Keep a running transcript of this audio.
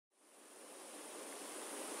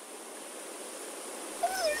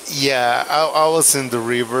Yeah, I was in the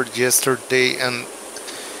river yesterday, and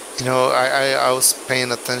I was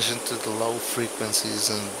paying attention to the low frequencies,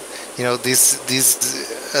 and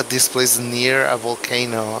this place near a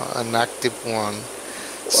volcano, an active one.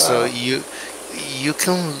 So Wow. you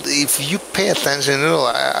can, if you pay attention,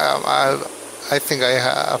 I think I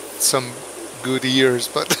have some good ears,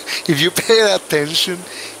 but if you pay attention,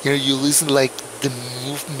 you listen like the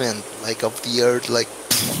movement like of the earth, like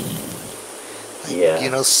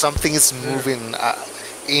Yeah. something is Yeah, moving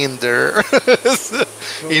in there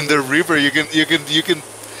in the totally. river. You can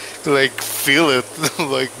like feel it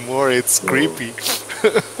like more. It's Oh. creepy.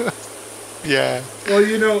 Yeah. Well,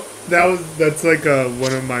 that's like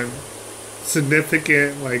one of my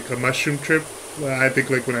significant like a mushroom trip. I think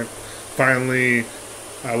like when I finally,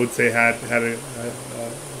 I would say had a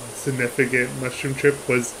significant mushroom trip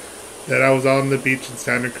was that I was on the beach in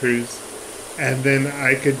Santa Cruz, and then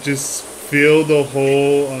I could just feel the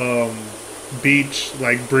whole beach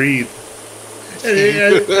like breathe.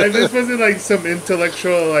 And this wasn't like some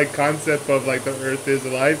intellectual like concept of like the Earth is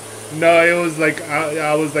alive. No, it was like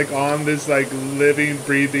I was like on this like living,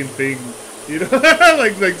 breathing thing,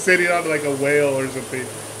 like sitting on like a whale or something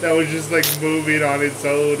that was just like moving on its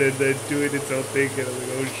own and then doing its own thing. And I was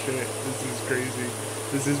like, oh shit, this is crazy.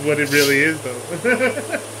 This is what it really is, though.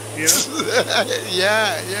 you know?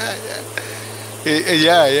 Yeah, yeah, yeah.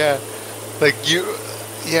 Yeah, yeah. Like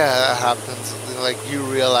yeah, that happens. Like you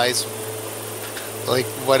realize, like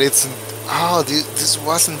what it's. Oh, this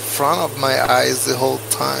was in front of my eyes the whole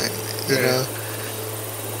time. You Yeah. know,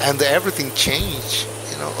 and everything changed.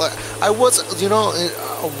 Like I was,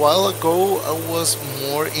 a while ago, I was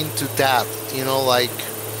more into that.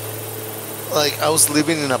 Like I was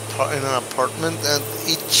living in an apartment, and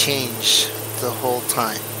it changed the whole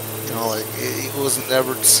time. Like it was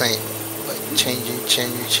never the same. Like changing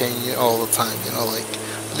all the time. Like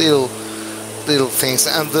little little things,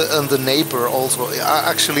 and the neighbor also.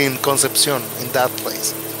 Actually, in Concepcion, in that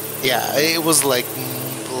place. Yeah, it was like,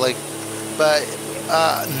 but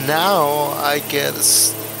now I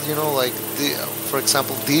guess like for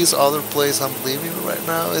example, this other place I'm living right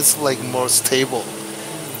now is like more stable.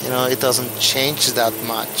 It doesn't change that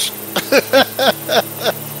much.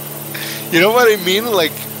 You know what I mean?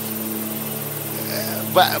 Like,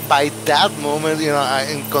 but by that moment,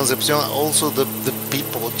 in Concepcion, also the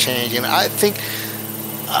people change, and I think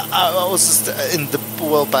I was just in the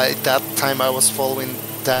well. By that time, I was following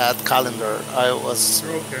that calendar. I was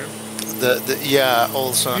Okay. the yeah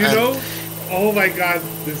also, You and know, oh my god,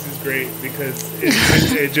 this is great because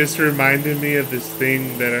it just reminded me of this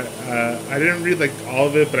thing that I didn't read like all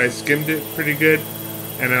of it, but I skimmed it pretty good,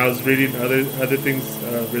 and I was reading other things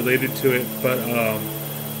related to it. But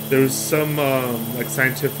there was some like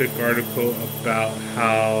scientific article about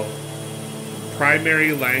how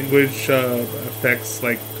primary language affects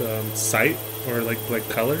like sight or like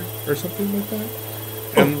color or something like that,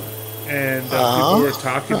 and people uh were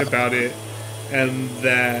talking about it, and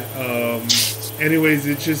that anyways,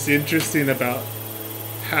 it's just interesting about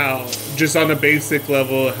how just on a basic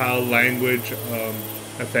level how language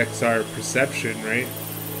affects our perception, right?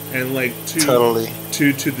 And like totally.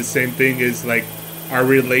 to the same thing is like our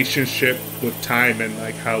relationship with time and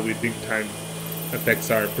like how we think time affects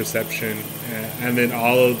our perception, and then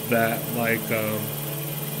all of that like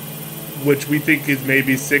which we think is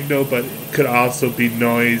maybe signal, but it could also be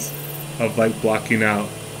noise of like blocking out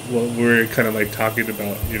what we're kind of like talking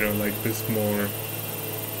about, like this more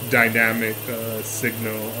dynamic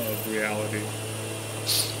signal of reality.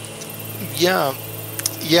 Yeah,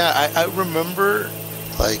 yeah. I remember,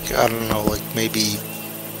 like I don't know, like maybe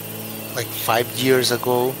like 5 years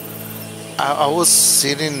ago. I was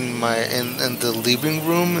sitting in the living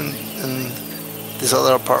room in this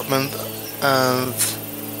other apartment, and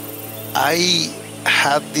I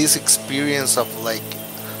had this experience of like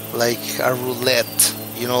a roulette,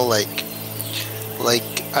 like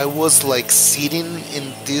I was like sitting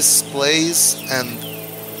in this place, and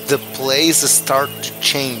the place start to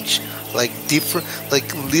change, like different,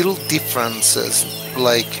 like little differences,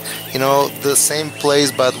 like the same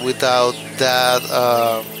place but without that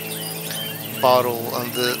bottle,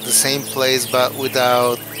 and the same place but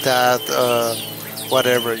without that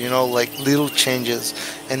whatever, like little changes,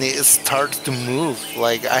 and it starts to move.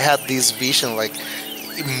 Like I had this vision, like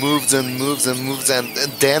it moves and moves and moves, and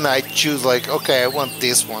then I choose like, okay, I want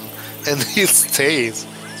this one, and it stays.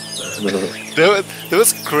 That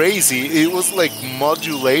was crazy. It was like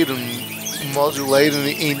modulating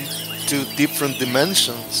into different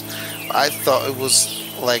dimensions. I thought it was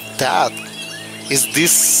like that. Is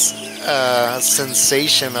this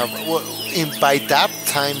sensation of, well, in by that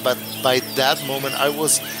time, but by that moment, I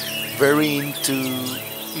was very into,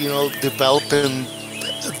 developing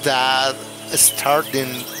that,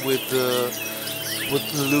 starting with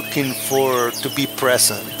looking for to be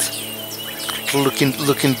present, looking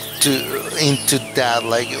to into that,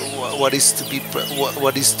 like what is to be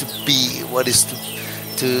what is to be, what is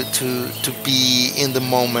to be in the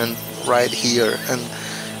moment right here.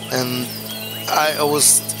 And I was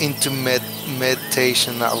into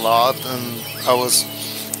meditation a lot, and I was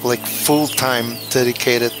like full time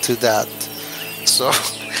dedicated to that. So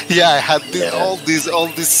yeah, I had Yeah. all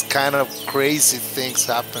these kind of crazy things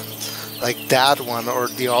happen, like that one or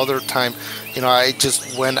the other time. I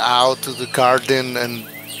just went out to the garden and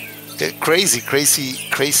crazy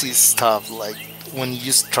stuff. Like when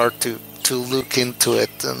you start to look into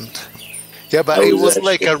it, and yeah, I but it was was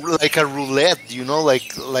like actually. a roulette,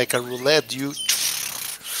 like a roulette. You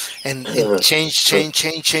and change,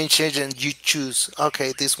 and you choose.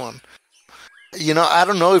 Okay, this one. I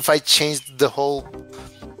don't know if I changed the whole,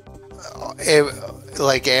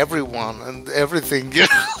 like everyone and everything.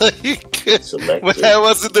 Like when I Selected.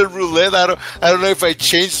 was in the roulette, I don't know if I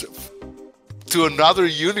changed to another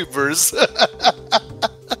universe.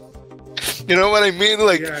 You know what I mean?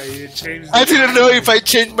 Like Yeah, you changed the I didn't know if I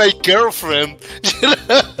timeline. changed my girlfriend.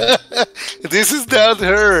 This is not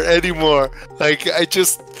her anymore. Like I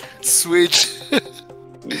just switched.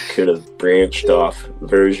 You could have branched off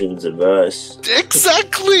versions of us.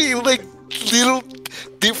 Exactly, like little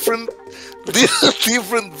different little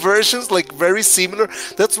different versions, like very similar.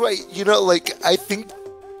 That's why, like I think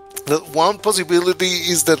that one possibility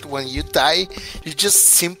is that when you die, you just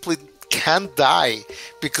simply can't die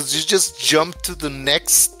because you just jump to the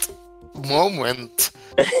next moment.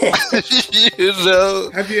 you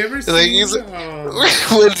know Have you ever like seen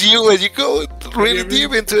when you go have you really ever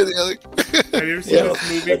deep into it, you're like have you ever seen Yeah, this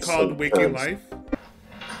movie that's called Waking sometimes. Life?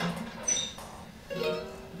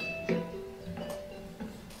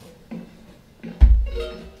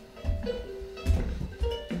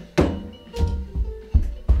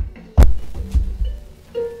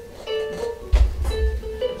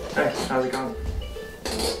 Hey, how's it going?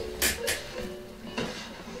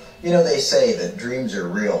 You know, they say that dreams are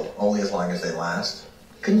real only as long as they last.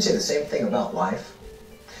 Couldn't you say the same thing about life?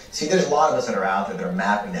 See, there's a lot of us that are out there that are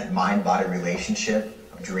mapping that mind-body relationship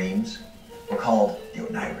of dreams. We're called the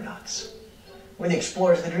oneironauts. We're the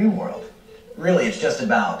explorers of the dream world. Really, it's just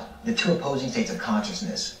about the two opposing states of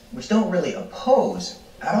consciousness, which don't really oppose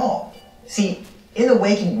at all. See, in the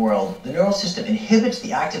waking world, the neural system inhibits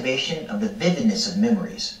the activation of the vividness of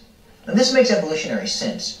memories. Now, this makes evolutionary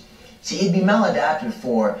sense. See, it'd be maladaptive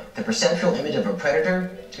for the perceptual image of a predator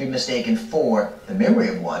to be mistaken for the memory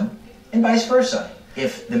of one, and vice versa.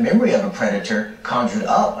 If the memory of a predator conjured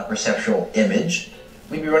up a perceptual image,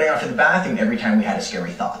 we'd be running off to the bathroom every time we had a scary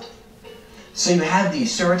thought. So you have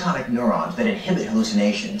these serotonic neurons that inhibit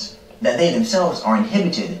hallucinations, that they themselves are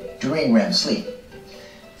inhibited during REM sleep.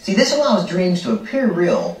 See, this allows dreams to appear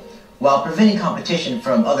real while preventing competition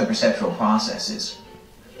from other perceptual processes.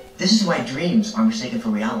 This is why dreams are mistaken for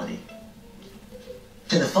reality.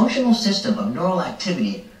 To the functional system of neural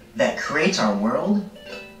activity that creates our world,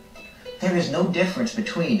 there is no difference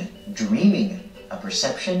between dreaming a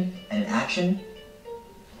perception and an action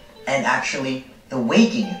and actually the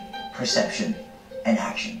waking perception and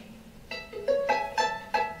action.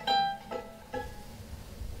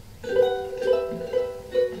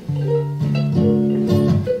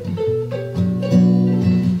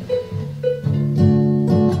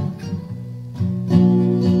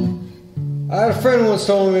 I had a friend once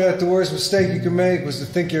told me that the worst mistake you can make was to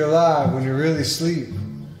think you're alive when you're really asleep,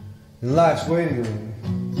 and life's waiting room.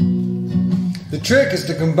 The trick is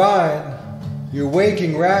to combine your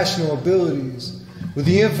waking rational abilities with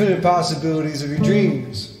the infinite possibilities of your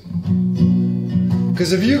dreams.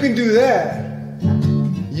 Because if you can do that,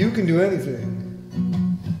 you can do anything.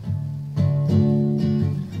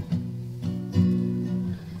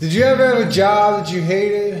 Did you ever have a job that you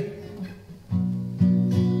hated?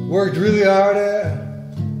 Worked really hard at?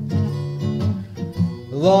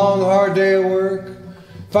 A long, hard day at work.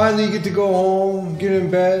 Finally you get to go home, get in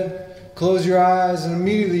bed, close your eyes, and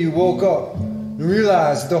immediately you woke up and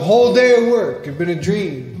realized that the whole day at work had been a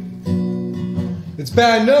dream. It's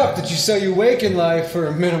bad enough that you sell your waking life for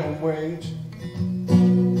a minimum wage,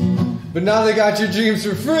 but now they got your dreams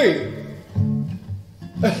for free.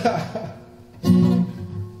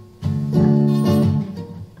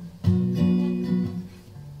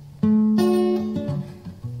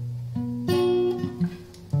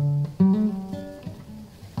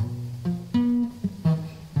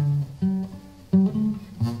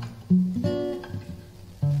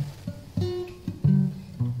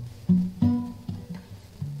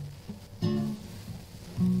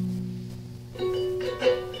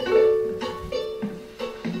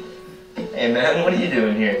 What are you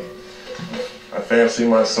doing here? I fancy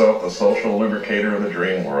myself the social lubricator of the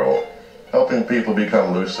dream world, helping people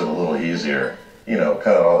become lucid a little easier. You know,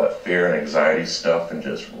 cut out all that fear and anxiety stuff and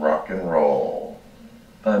just rock and roll.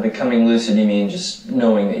 By becoming lucid, you mean just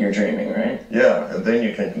knowing that you're dreaming, right? Yeah, and then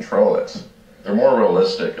you can control it. They're more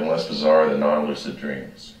realistic and less bizarre than non-lucid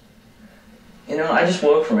dreams. You know, I just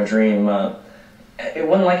woke from a dream. It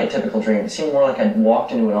wasn't like a typical dream. It seemed more like I'd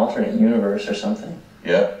walked into an alternate universe or something.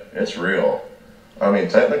 Yeah, it's real. I mean,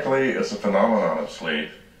 technically, it's a phenomenon of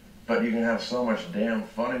sleep, but you can have so much damn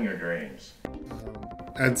fun in your dreams.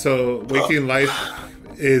 And so waking life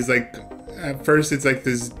is like, at first it's like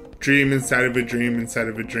this dream inside of a dream inside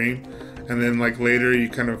of a dream. And then like later you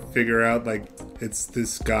kind of figure out like it's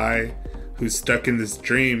this guy who's stuck in this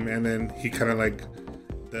dream, and then he kind of like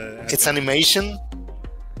it's animation.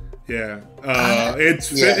 Yeah.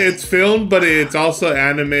 It's filmed, but it's also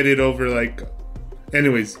animated over like,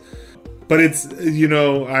 anyways. But it's, you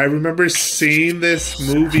know, I remember seeing this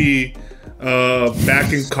movie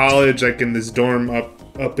back in college, like in this dorm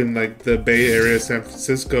up in like the Bay Area, San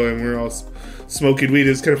Francisco, and we were all smoking weed.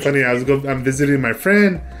 It was kind of funny. I'm visiting my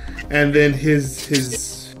friend, and then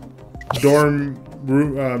his dorm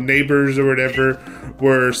neighbors or whatever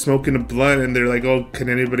were smoking a blunt, and they're like, "Oh, can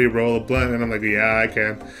anybody roll a blunt?" And I'm like, "Yeah, I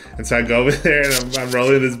can." And so I go over there and I'm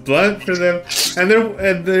rolling this blunt for them,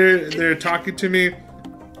 and they're talking to me.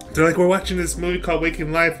 They're like, "We're watching this movie called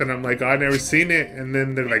Waking Life," and I'm like, "Oh, I've never seen it." And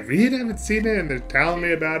then they're like, "Really, haven't seen it?" And they're telling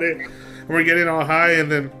me about it, and we're getting all high,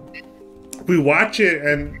 and then we watch it,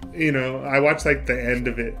 and you know, I watched like the end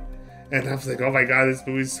of it, and I was like, "Oh my god, this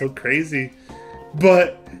movie's so crazy,"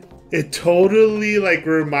 but it totally like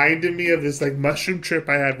reminded me of this like mushroom trip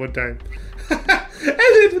I had one time, and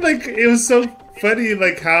it like it was so funny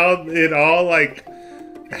like how it all like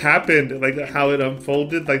happened, like how it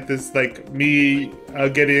unfolded, like this like me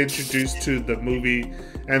getting introduced to the movie,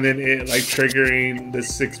 and then it like triggering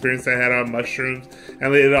this experience I had on mushrooms,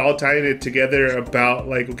 and it all tying it together about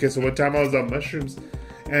like, okay, so one time I was on mushrooms,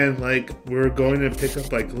 and like we were going to pick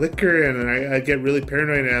up like liquor, and I get really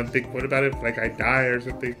paranoid, and I think, what about if like I die or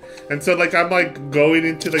something? And so like I'm like going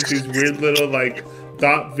into like these weird little like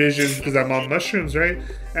thought visions because I'm on mushrooms, right?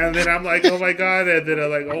 And then I'm like, oh my god, and then I'm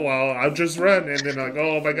like, oh well, I'll just run, and then I'm like,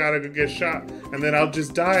 oh my god, I could get shot, and then I'll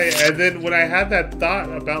just die. And then when I had that thought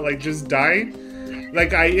about like just dying,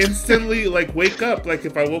 like I instantly like wake up, like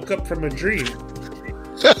if I woke up from a dream.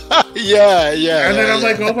 yeah. And then I'm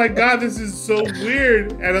like, oh my god, this is so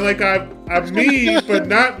weird. And I'm like, I'm me, but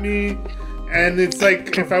not me. And it's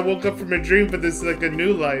like if I woke up from a dream, but this is like a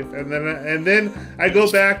new life. And then I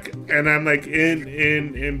go back, and I'm like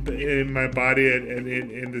in my body and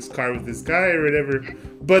in this car with this guy or whatever.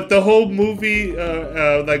 But the whole movie,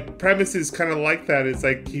 like premise is kind of like that. It's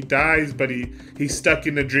like he dies, but he's stuck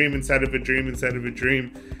in a dream inside of a dream inside of a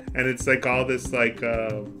dream, and it's like all this like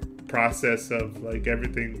process of like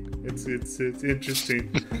everything. It's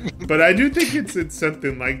interesting, but I do think it's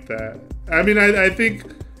something like that. I mean, I think.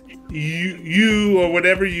 You or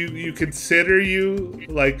whatever you consider you,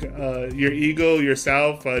 like your ego,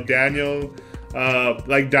 yourself, Daniel,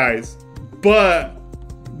 like dies, but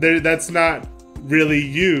that's not really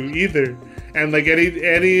you either. And like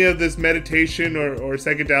any of this meditation or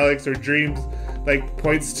psychedelics or dreams like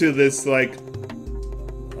points to this like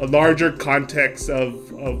a larger context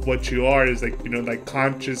of what you are, is like, you know, like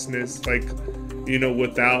consciousness, like, you know,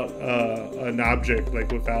 without an object,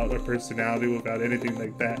 like without a personality, without anything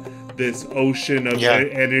like that. This ocean of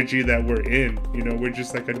energy that we're in, you know, we're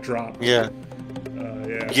just like a drop. Yeah,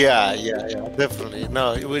 definitely.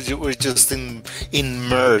 No, we're just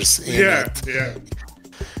immersed in it. Yeah.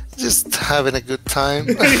 Just having a good time.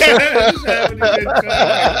 Just having a good time.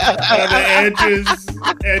 On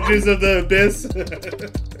the edges of the abyss.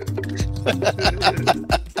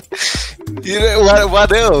 You know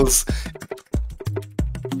what else?